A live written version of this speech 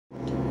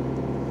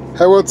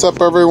Hey, what's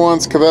up everyone?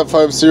 It's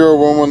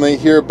Cadet50118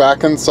 here,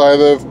 back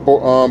inside of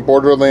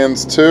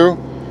Borderlands 2.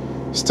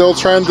 Still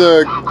trying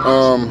to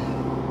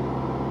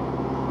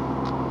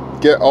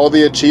get all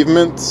the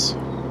achievements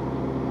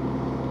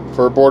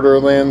for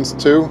Borderlands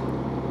 2.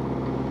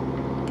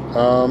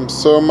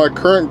 So my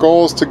current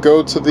goal is to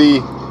go to the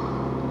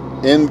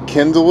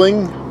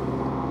Enkindling.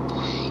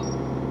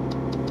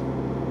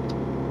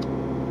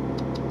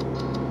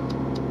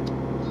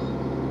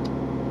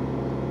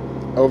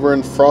 Over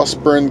in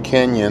Frostburn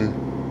Canyon.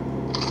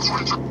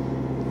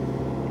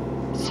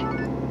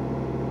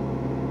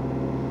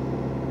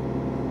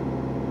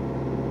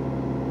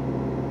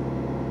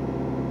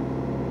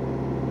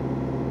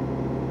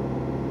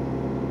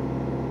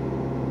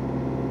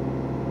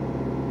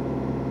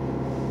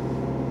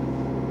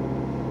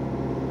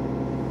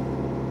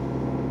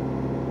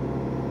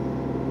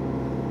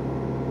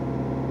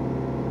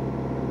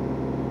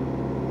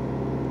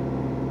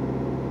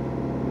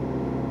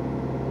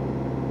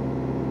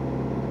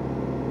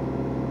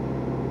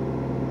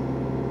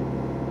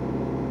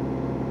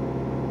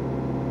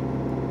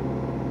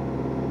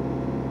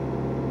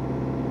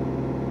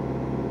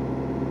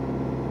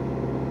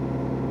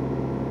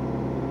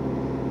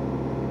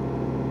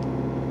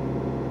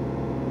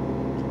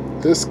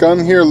 This gun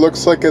here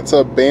looks like it's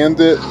a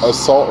bandit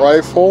assault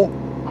rifle.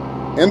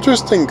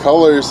 Interesting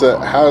colors it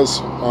has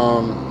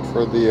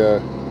for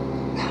the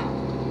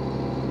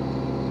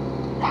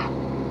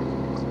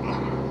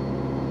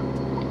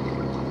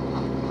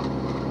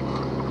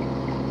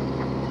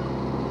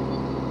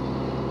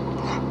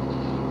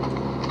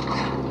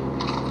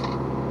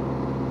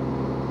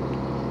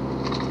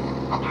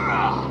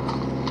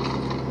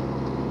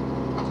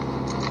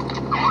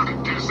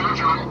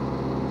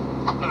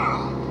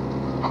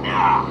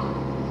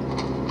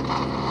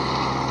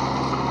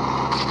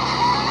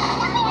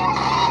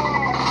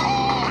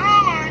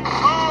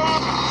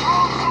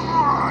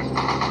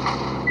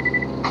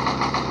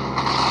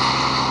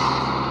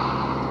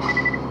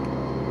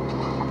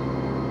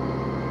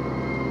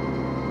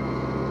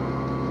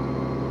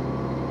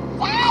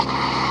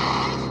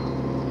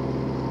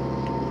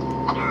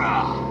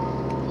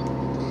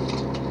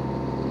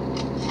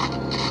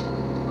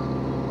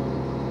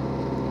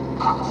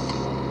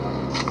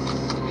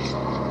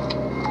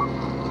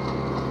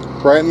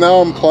Right now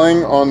I'm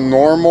playing on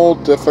normal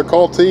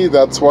difficulty,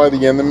 that's why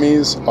the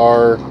enemies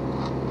are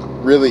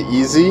really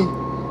easy.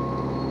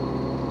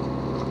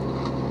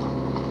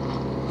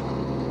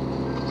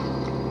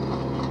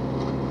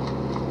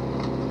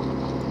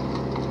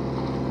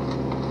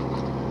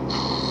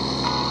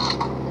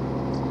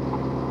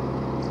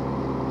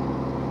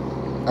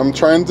 I'm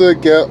trying to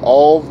get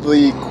all of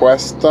the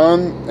quests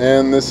done,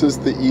 and this is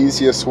the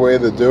easiest way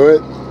to do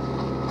it,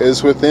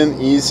 is within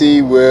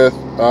easy with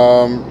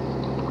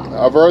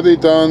I've already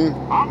done,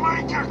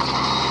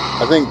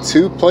 I think,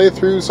 2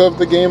 playthroughs of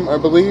the game, I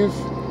believe.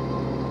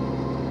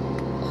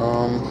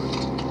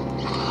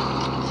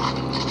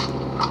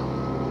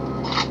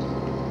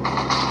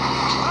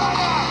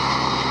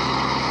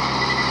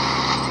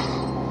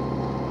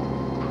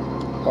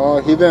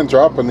 Oh, he didn't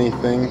drop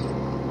anything.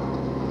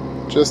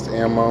 Just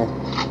ammo.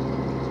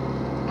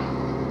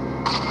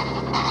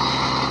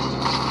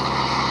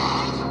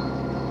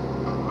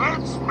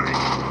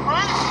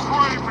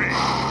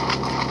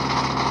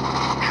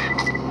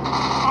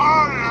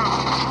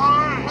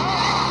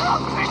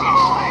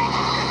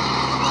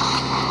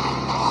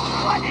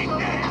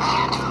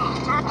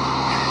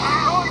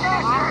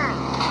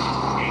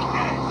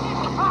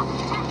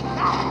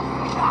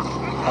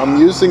 I'm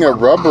using a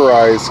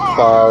rubberized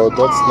cloud,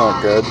 that's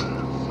not good.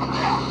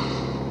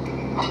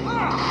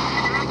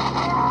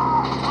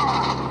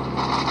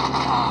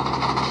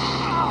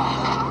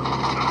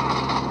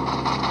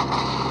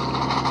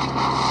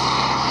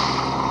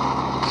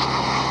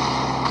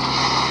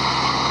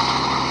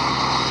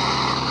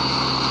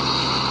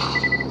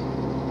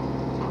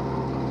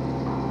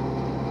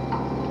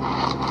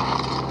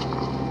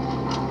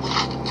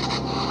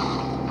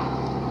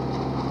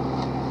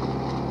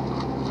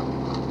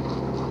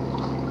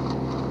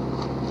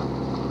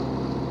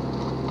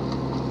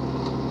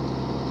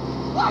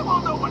 Why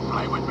will no one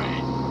play with me?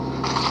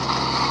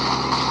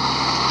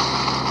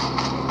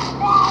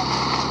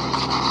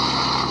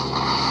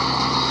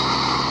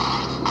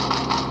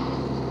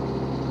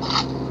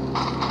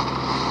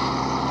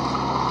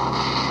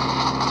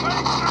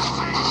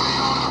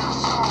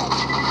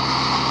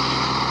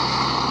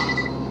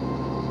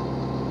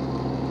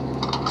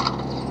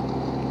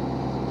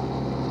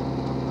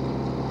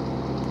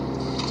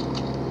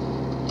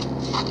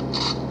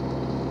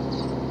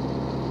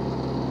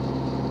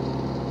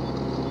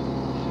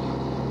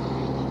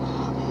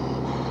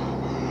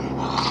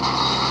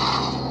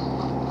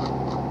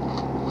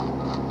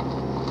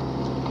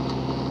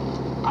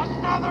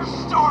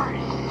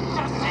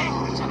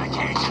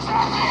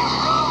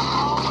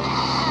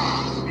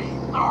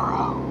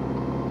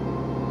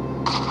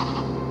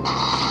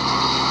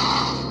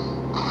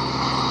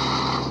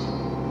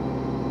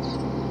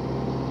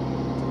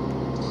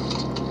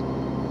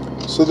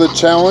 So the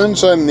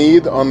challenge I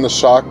need on the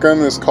shotgun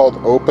is called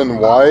open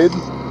wide,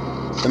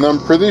 and I'm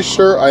pretty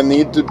sure I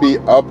need to be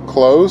up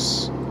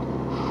close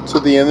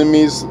to the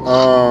enemies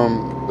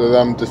that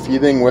I'm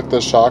defeating with the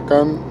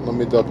shotgun. Let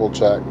me double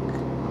check.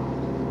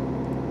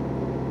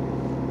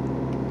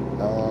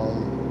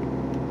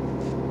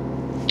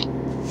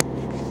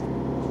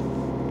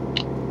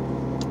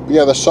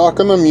 Yeah, the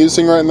shotgun I'm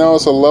using right now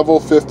is a level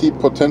 50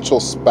 potential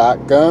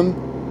spat gun,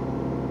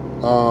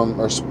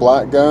 or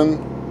splat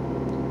gun.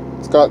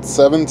 It's got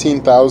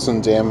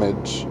 17,000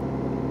 damage,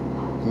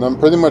 and I'm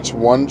pretty much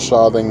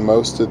one-shotting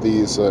most of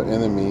these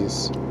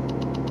enemies.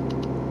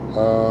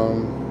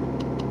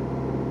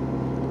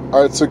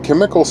 Alright, so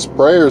chemical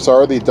sprayer's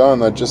already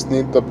done. I just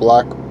need the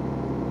Black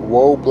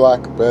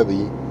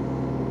Betty.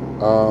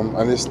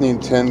 I just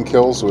need 10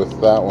 kills with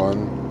that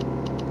one.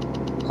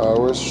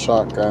 Where's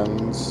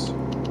shotguns?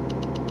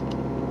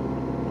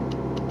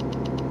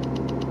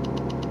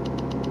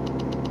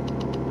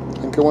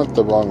 I think I went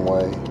the wrong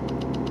way.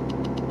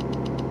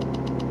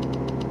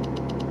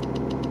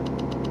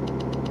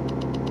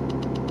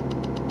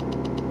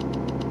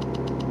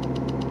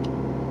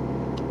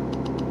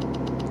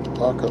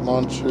 Rocket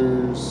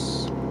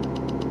launchers,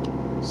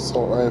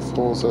 assault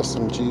rifles,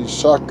 SMGs,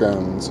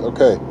 shotguns.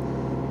 Okay.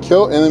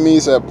 Kill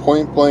enemies at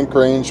point blank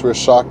range with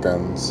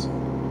shotguns.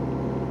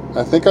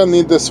 I think I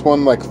need this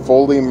one like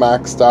fully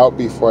maxed out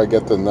before I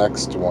get the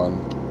next one.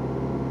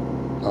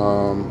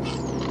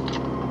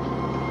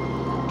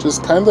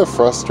 Just kind of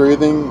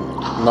frustrating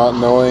not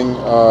knowing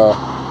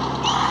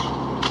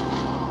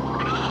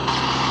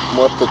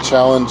what the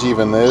challenge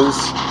even is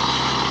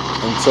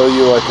until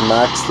you like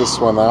max this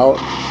one out.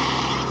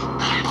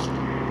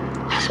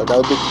 So I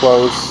gotta be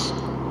close.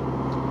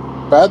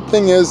 Bad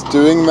thing is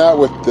doing that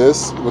with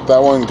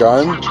that one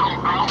gun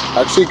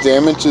actually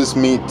damages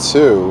me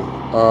too.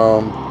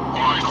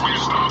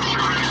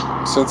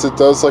 Since it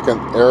does like an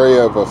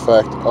area of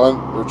effect,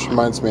 which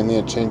reminds me I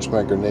need to change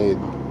my grenade.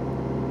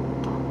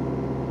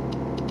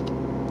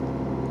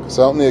 Because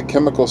I don't need a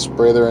chemical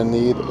sprayer, I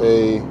need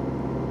a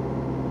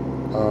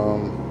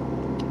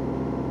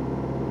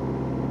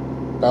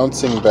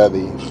bouncing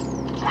Betty.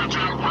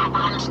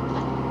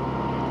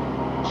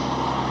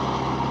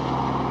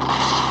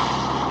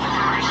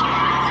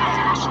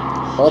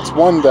 Well, that's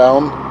one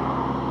down.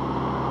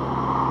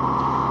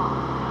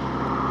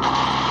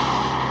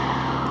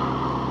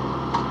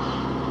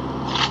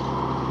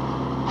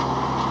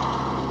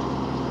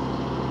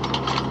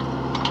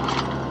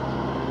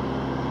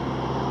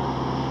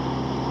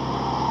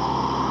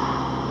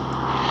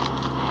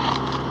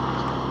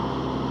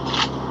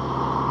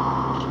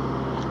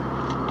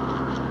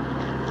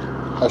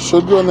 I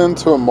should run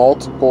into a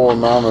multiple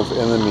amount of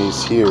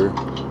enemies here.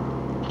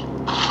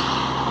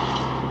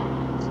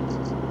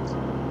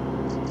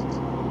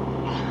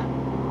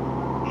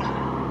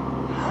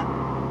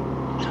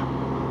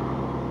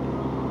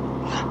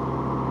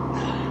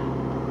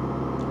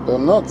 But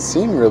I'm not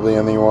seeing really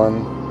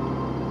anyone.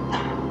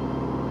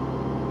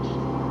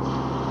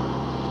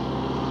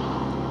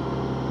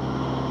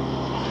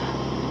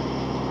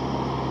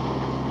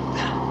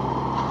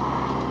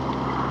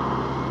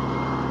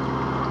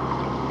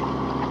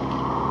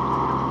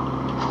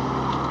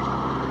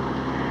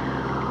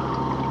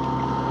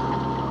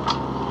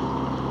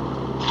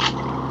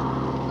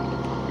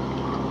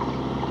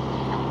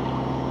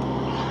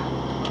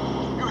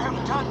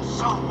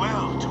 So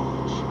well,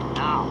 George.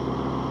 Now,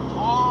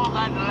 pull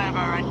that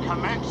lever and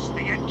commence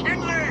the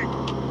enkindling!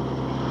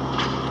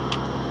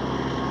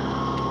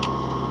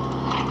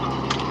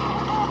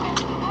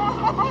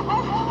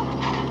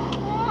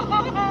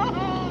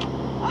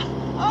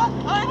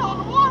 I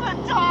don't want to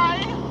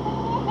die!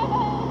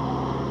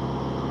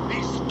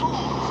 These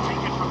fools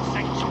taken from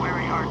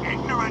Sanctuary are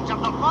ignorant of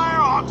the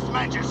firehawk's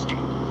majesty.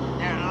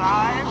 Their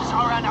lives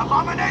are an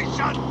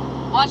abomination!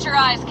 Watch your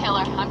eyes,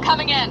 killer. I'm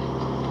coming in.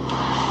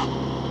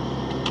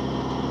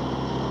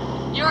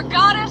 Your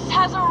goddess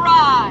has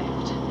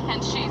arrived,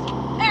 and she's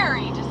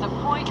very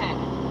disappointed.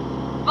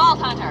 Vault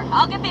Hunter,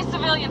 I'll get these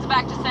civilians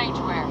back to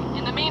Sanctuary.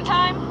 In the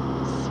meantime,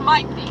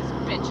 smite these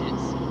bitches.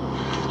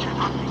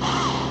 Cannot be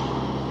true.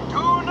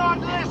 Do not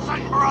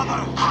listen,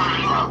 brother.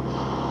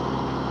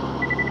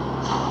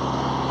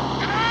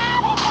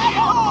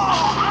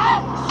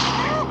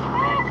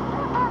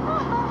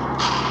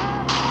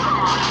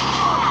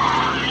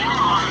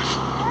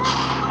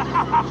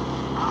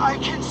 I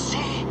can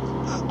see.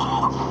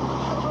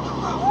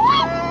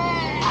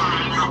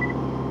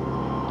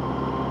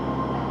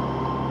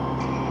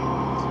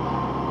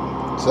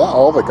 Is that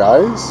all the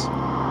guys?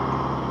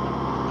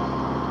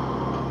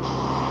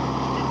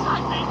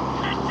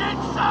 It's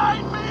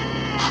inside me!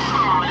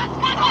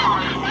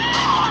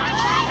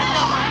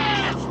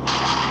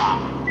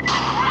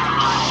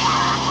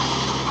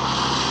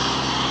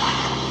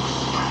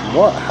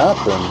 What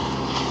happened?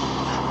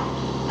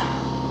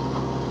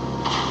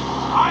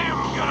 I am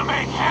gonna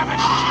make heaven!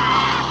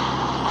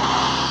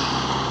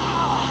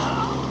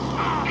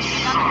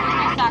 Got to bring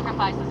your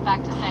sacrifices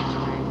back to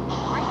Sanctuary.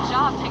 Great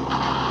job taking care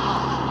of the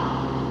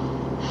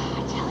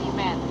I tell you,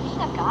 man, being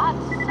a god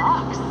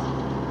sucks.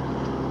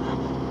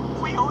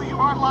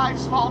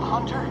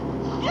 Hunter?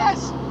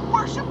 Yes!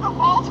 Worship the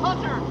Vault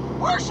Hunter!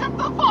 Worship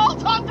the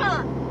Vault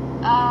Hunter!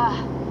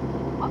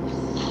 Whoops.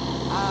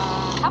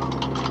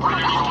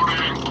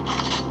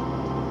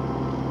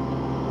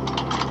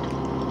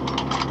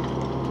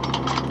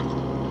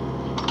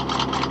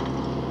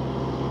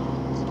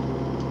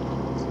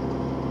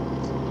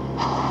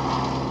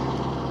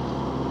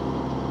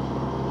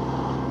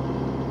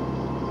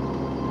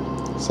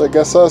 So I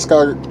guess I just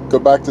gotta go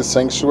back to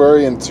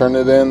Sanctuary and turn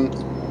it in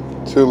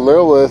to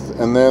Lilith,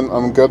 and then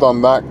I'm good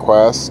on that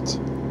quest.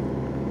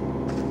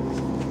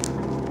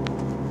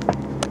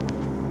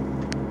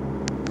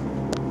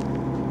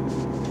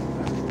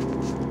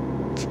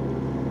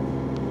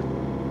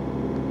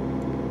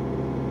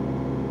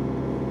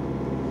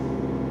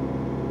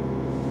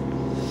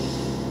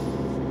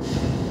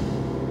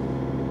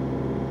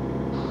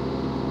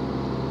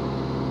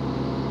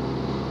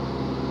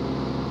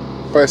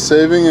 By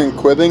saving and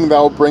quitting,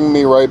 that'll bring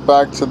me right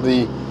back to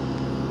the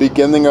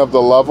beginning of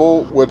the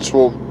level, which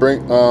will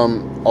bring,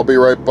 I'll be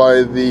right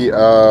by the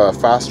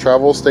fast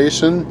travel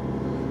station.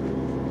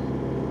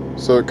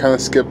 So it kind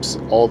of skips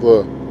all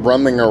the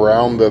running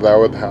around that I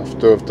would have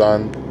to have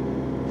done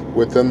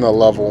within the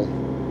level.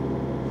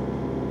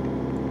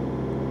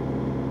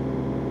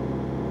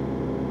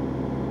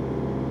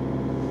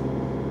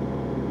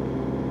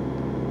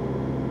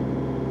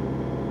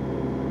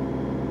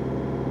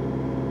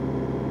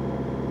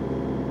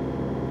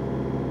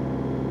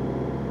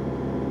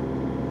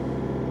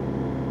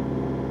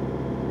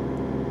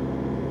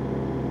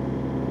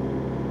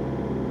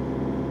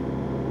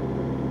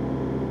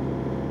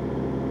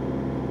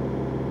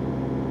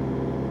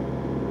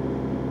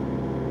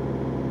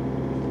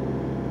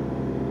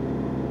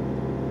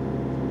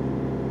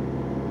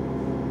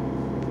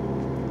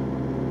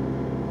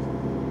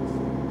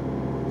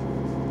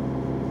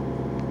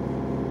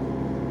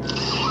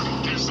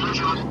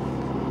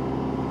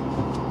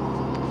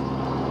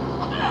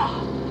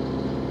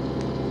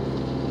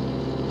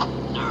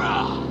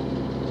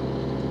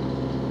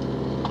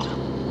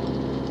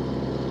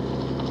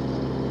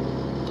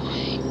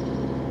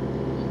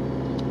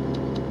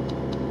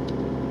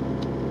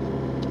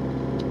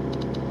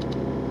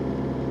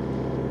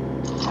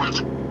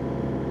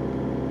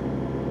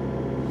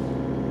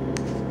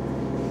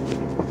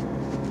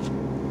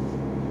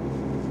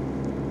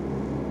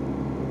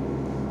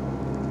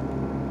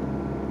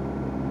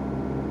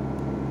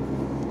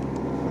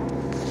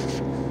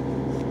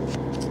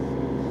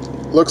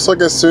 Looks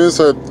like as soon as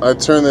I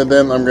turn it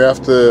in, I'm gonna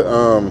have to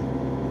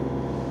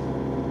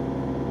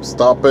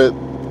stop it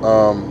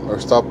or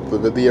stop the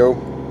video.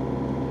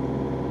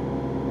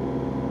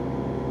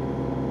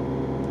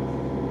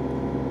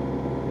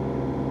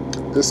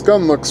 This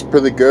gun looks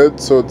pretty good.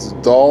 So it's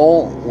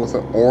dull with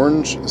an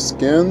orange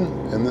skin,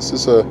 and this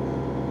is a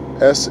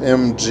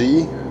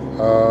SMG.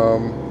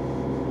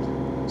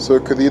 So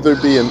it could either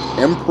be an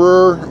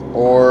Emperor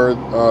or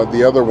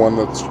the other one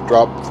that's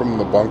dropped from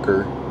the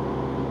bunker.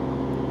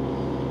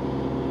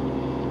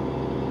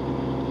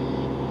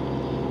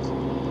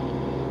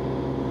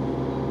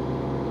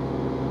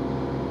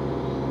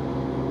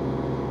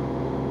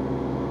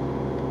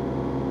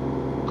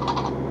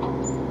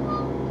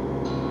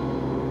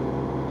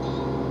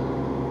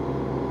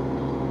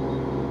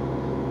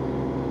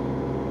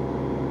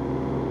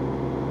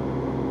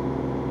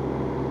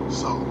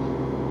 So,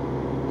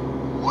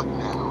 what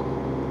now?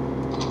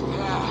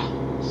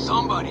 Yeah,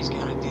 somebody's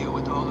gotta deal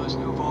with all those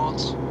new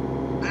vaults.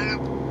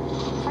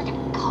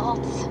 Friggin'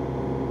 cults.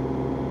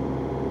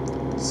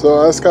 So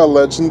I just got a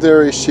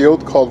legendary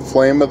shield called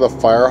Flame of the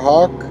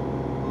Firehawk.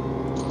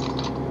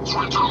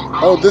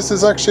 Oh, this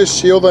is actually a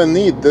shield I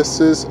need.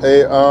 This is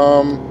a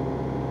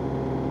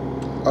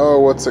oh,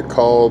 what's it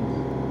called?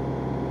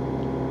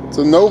 It's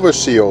a Nova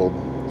shield.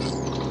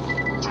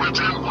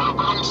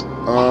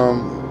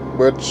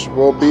 Which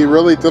will be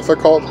really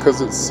difficult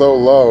because it's so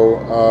low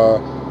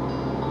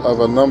of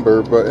a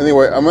number. But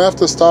anyway, I'm gonna have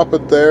to stop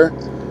it there.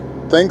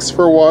 Thanks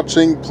for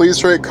watching.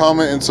 Please rate,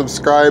 comment, and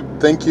subscribe.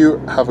 Thank you.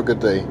 Have a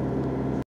good day.